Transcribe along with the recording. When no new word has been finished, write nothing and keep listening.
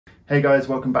Hey guys,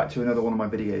 welcome back to another one of my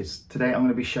videos. Today I'm going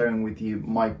to be sharing with you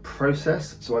my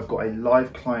process. So I've got a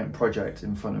live client project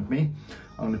in front of me.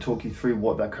 I'm going to talk you through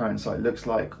what their current site looks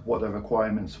like, what their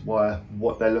requirements were,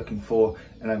 what they're looking for,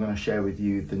 and I'm going to share with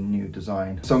you the new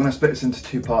design. So I'm going to split this into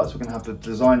two parts. We're going to have the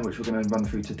design, which we're going to run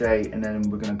through today, and then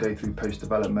we're going to go through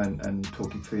post-development and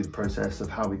talk you through the process of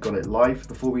how we got it live.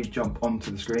 Before we jump onto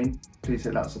the screen, please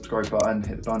hit that subscribe button,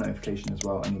 hit the bell notification as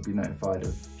well, and you'll be notified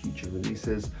of future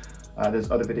releases.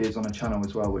 There's other videos on the channel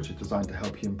as well, which are designed to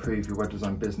help you improve your web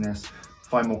design business,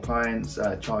 find more clients,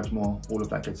 charge more, all of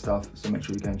that good stuff. So make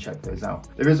sure you go and check those out.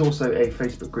 There is also a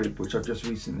Facebook group, which I've just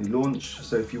recently launched.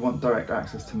 So if you want direct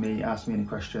access to me, ask me any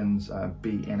questions,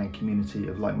 be in a community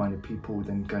of like-minded people,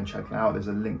 then go and check that out. There's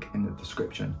a link in the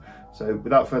description. So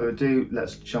without further ado,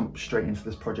 let's jump straight into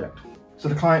this project. So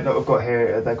the client that I've got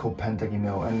here, they're called Pendeggy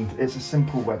Mill, and it's a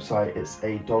simple website. It's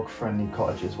a dog-friendly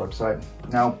cottages website.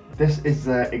 Now, this is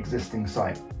their existing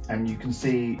site, and you can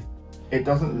see it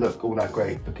doesn't look all that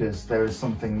great because there is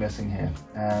something missing here.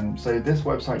 So this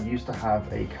website used to have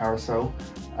a carousel.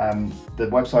 The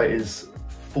website is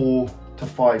 4 to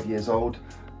 5 years old,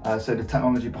 so the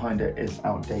technology behind it is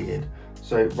outdated.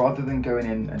 So rather than going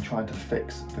in and trying to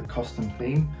fix the custom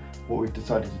theme, what we've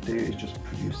decided to do is just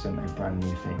produce them a brand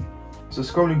new theme. So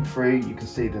scrolling through, you can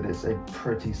see that it's a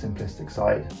pretty simplistic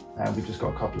site. We've just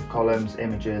got a couple of columns,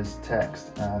 images,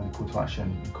 text, and call to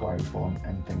action, inquiry form,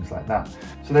 and things like that.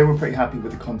 So they were pretty happy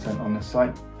with the content on this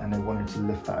site, and they wanted to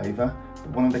lift that over. But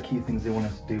one of the key things they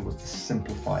wanted to do was to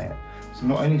simplify it. So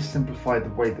not only simplify the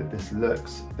way that this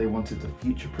looks, they wanted to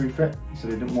future-proof it. So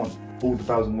they didn't want all the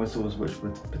bells and whistles, which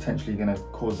were potentially going to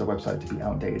cause their website to be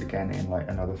outdated again in like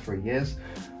another 3 years.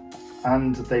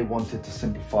 And they wanted to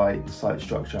simplify the site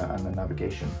structure and the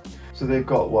navigation. So they've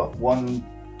got what, 7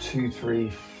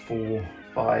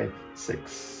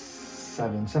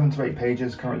 to 8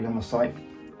 pages currently on the site,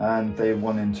 and they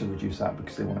wanted to reduce that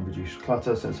because they want to reduce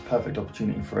clutter. So it's a perfect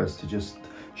opportunity for us to just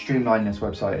streamline this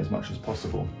website as much as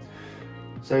possible.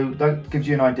 So that gives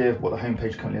you an idea of what the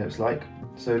homepage currently looks like.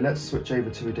 So let's switch over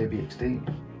to Adobe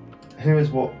XD. Here is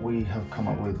what we have come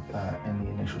up with in the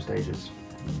initial stages.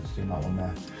 Let's do that one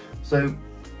there. So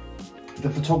the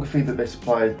photography that they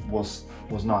supplied was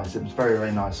nice. It was very,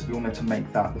 very nice. So we wanted to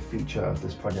make that the feature of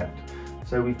this project.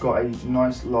 So we've got a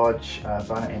nice large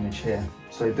banner image here.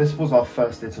 So this was our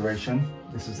first iteration.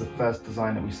 This is the first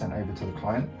design that we sent over to the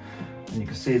client. And you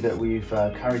can see that we've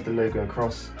carried the logo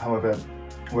across. However,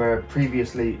 where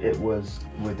previously it was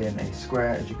within a square,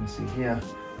 as you can see here,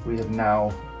 we have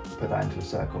now put that into a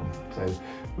circle. So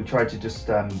we tried to just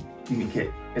make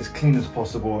it as clean as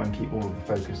possible and keep all of the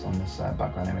focus on this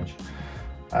background image.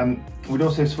 We'd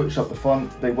also switched up the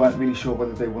font. They weren't really sure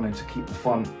whether they wanted to keep the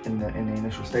font in the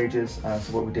initial stages.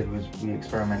 So what we did was we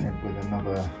experimented with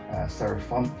another serif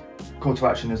font. Call to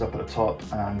action is up at the top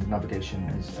and navigation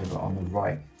is over on the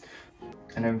right.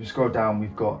 And then if we scroll down,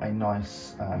 we've got a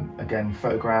nice, again,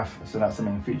 photograph. So that's the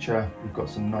main feature. We've got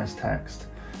some nice text.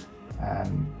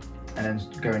 And then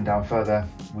going down further,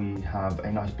 we have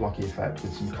a nice blocky effect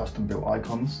with some custom built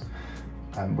icons,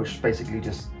 which basically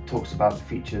just talks about the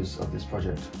features of this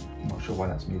project. I'm not sure why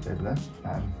that's moved over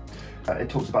there. It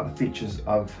talks about the features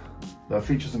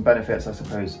and benefits, I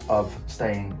suppose, of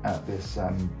staying at this,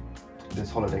 this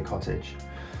holiday cottage.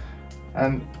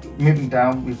 Moving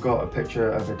down, we've got a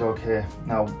picture of a dog here.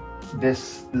 Now,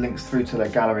 this links through to their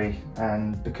gallery,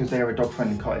 and because they are a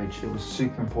dog-friendly cottage, it was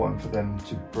super important for them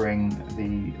to bring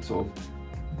the sort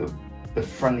of the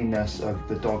friendliness of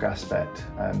the dog aspect.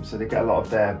 So they get a lot of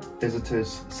their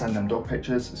visitors send them dog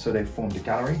pictures, so they've formed a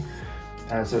gallery.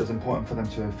 So it's important for them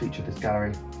to feature this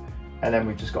gallery. And then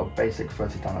we've just got a basic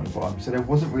footer down at the bottom. So there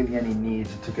wasn't really any need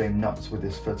to go nuts with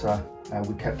this footer.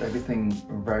 We kept everything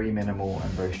very minimal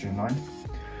and very streamlined.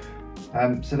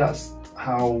 So that's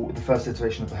how the first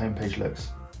iteration of the homepage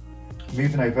looks.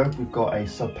 Moving over, we've got a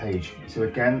sub-page. So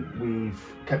again, we've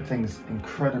kept things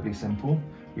incredibly simple.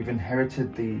 We've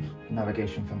inherited the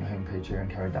navigation from the homepage here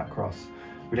and carried that across.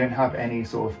 We don't have any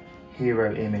sort of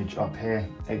hero image up here.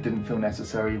 It didn't feel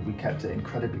necessary. We kept it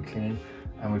incredibly clean,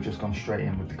 and we've just gone straight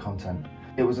in with the content.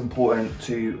 It was important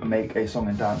to make a song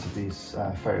and dance of these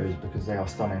photos because they are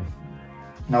stunning.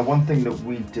 Now, one thing that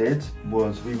we did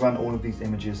was we ran all of these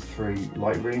images through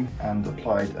Lightroom and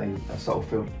applied a subtle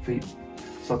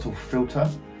filter.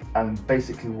 And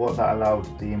basically what that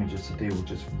allowed the images to do was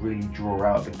just really draw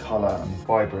out the colour and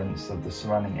vibrance of the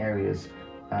surrounding areas.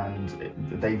 And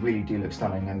they really do look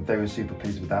stunning, and they were super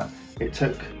pleased with that. It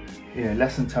took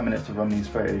less than 10 minutes to run these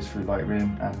photos through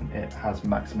Lightroom, and it has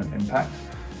maximum impact.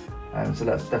 So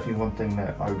that's definitely one thing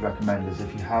that I would recommend, is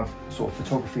if you have sort of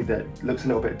photography that looks a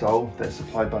little bit dull, that's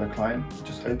supplied by the client,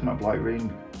 just open up Lightroom,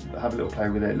 have a little play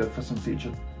with it, look for some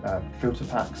featured filter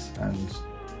packs, and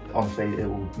honestly it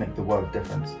will make the world of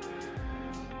difference.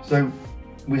 So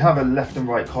we have a left and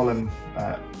right column,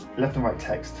 left and right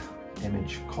text,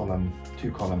 image, column,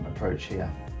 2-column approach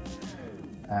here.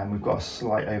 And we've got a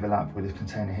slight overlap with this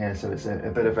container here, so it's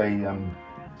a bit of a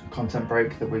content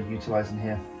break that we're utilising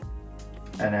here.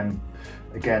 And then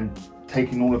again,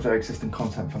 taking all of their existing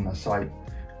content from their site,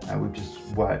 we've just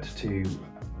worked to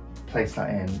place that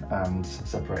in and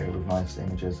separate it with nice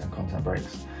images and content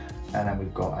breaks. And then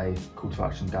we've got a call to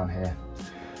action down here.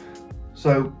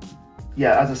 So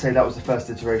yeah, as I say, that was the first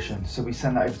iteration. So we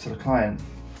sent that over to the client,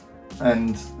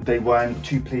 and they weren't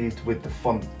too pleased with the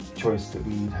font choice that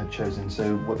we had chosen.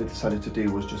 So what they decided to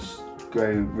do was just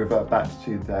revert back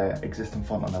to their existing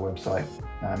font on their website.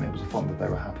 It was a font that they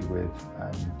were happy with,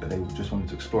 but they just wanted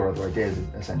to explore other ideas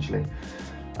essentially.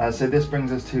 So this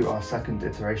brings us to our second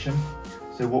iteration.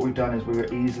 So what we've done is we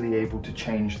were easily able to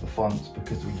change the fonts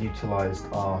because we utilised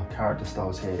our character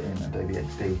styles here in Adobe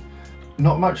XD.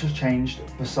 Not much has changed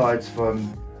besides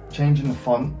from changing the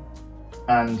font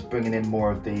and bringing in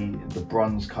more of the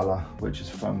bronze colour, which is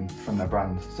from their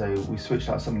brand. So we switched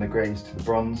out some of the greys to the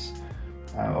bronze.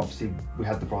 Obviously we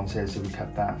had the bronze here, so we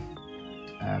kept that,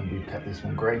 and we've kept this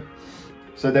one grey.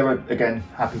 So they were again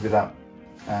happy with that.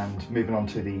 And moving on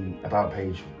to the about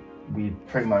page, we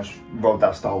pretty much rolled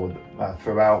that style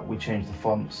throughout. We changed the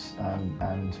fonts,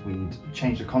 and we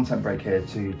changed the content break here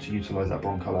to utilise that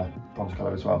bronze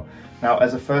colour as well. Now,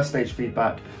 as a first stage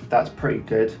feedback, that's pretty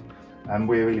good. And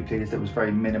we're really pleased. It was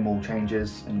very minimal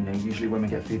changes, and usually when we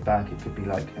get feedback, it could be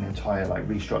like an entire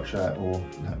restructure or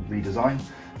redesign.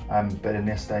 But in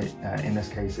this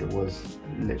case, it was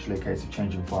literally a case of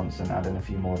changing fonts and adding a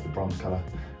few more of the bronze colour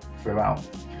throughout.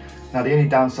 Now, the only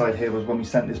downside here was when we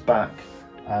sent this back,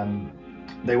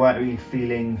 they weren't really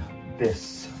feeling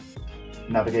this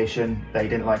navigation. They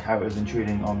didn't like how it was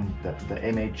intruding on the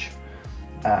image,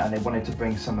 and they wanted to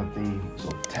bring some of the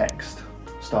sort of text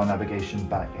style navigation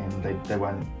back in. They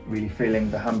weren't really feeling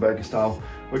the hamburger style,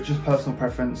 which is personal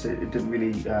preference. It didn't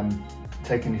really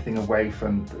take anything away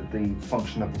from the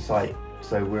function of the site,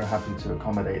 so we're happy to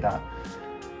accommodate that.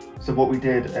 So what we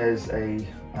did as a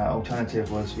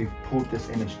alternative was we've pulled this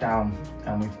image down,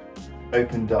 and we've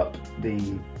opened up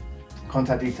the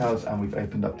contact details, and we've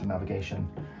opened up the navigation.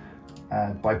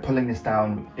 By pulling this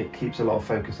down, it keeps a lot of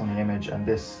focus on the image, and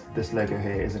this logo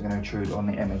here isn't going to intrude on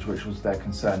the image, which was their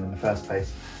concern in the first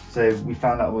place. So we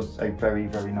found that was a very,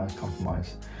 very nice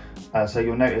compromise. So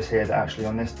you'll notice here that actually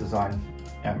on this design,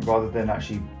 rather than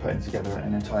actually putting together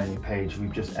an entire new page,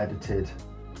 we've just edited,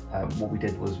 what we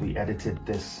did was we edited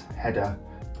this header,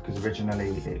 because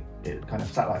originally it kind of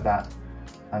sat like that,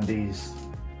 and these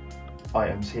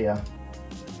items here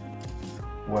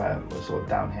were sort of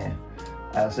down here.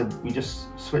 So we just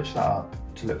switched that up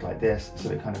to look like this, so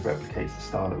it kind of replicates the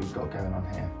style that we've got going on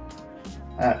here.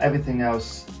 Everything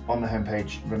else on the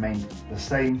homepage remained the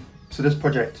same. So this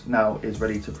project now is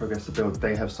ready to progress the build.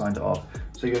 They have signed it off.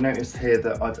 So you'll notice here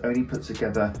that I've only put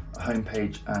together a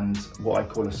homepage and what I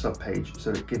call a sub-page. So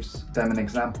it gives them an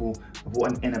example of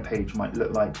what an inner page might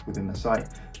look like within the site.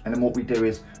 And then what we do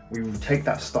is we take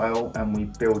that style and we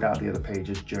build out the other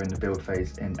pages during the build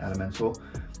phase in Elementor.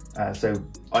 So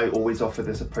I always offer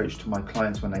this approach to my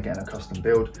clients when they're getting a custom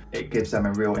build. It gives them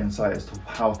a real insight as to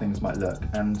how things might look,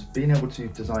 and being able to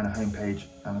design a homepage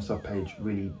and a sub-page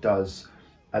really does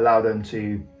allow them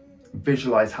to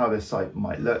visualize how this site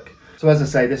might look. So as I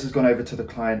say, this has gone over to the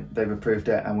client, they've approved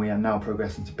it, and we are now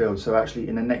progressing to build. So actually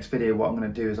in the next video, what I'm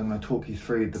going to do is I'm going to talk you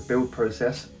through the build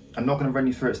process. I'm not going to run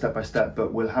you through it step by step,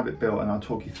 but we'll have it built and I'll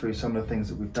talk you through some of the things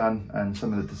that we've done and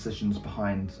some of the decisions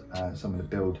behind some of the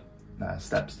build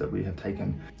steps that we have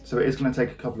taken. So it is going to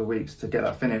take a couple of weeks to get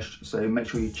that finished, so make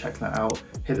sure you check that out,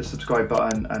 hit the subscribe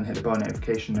button and hit the bell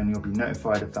notification, and you'll be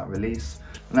notified of that release.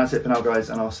 And that's it for now,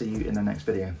 guys, and I'll see you in the next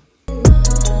video.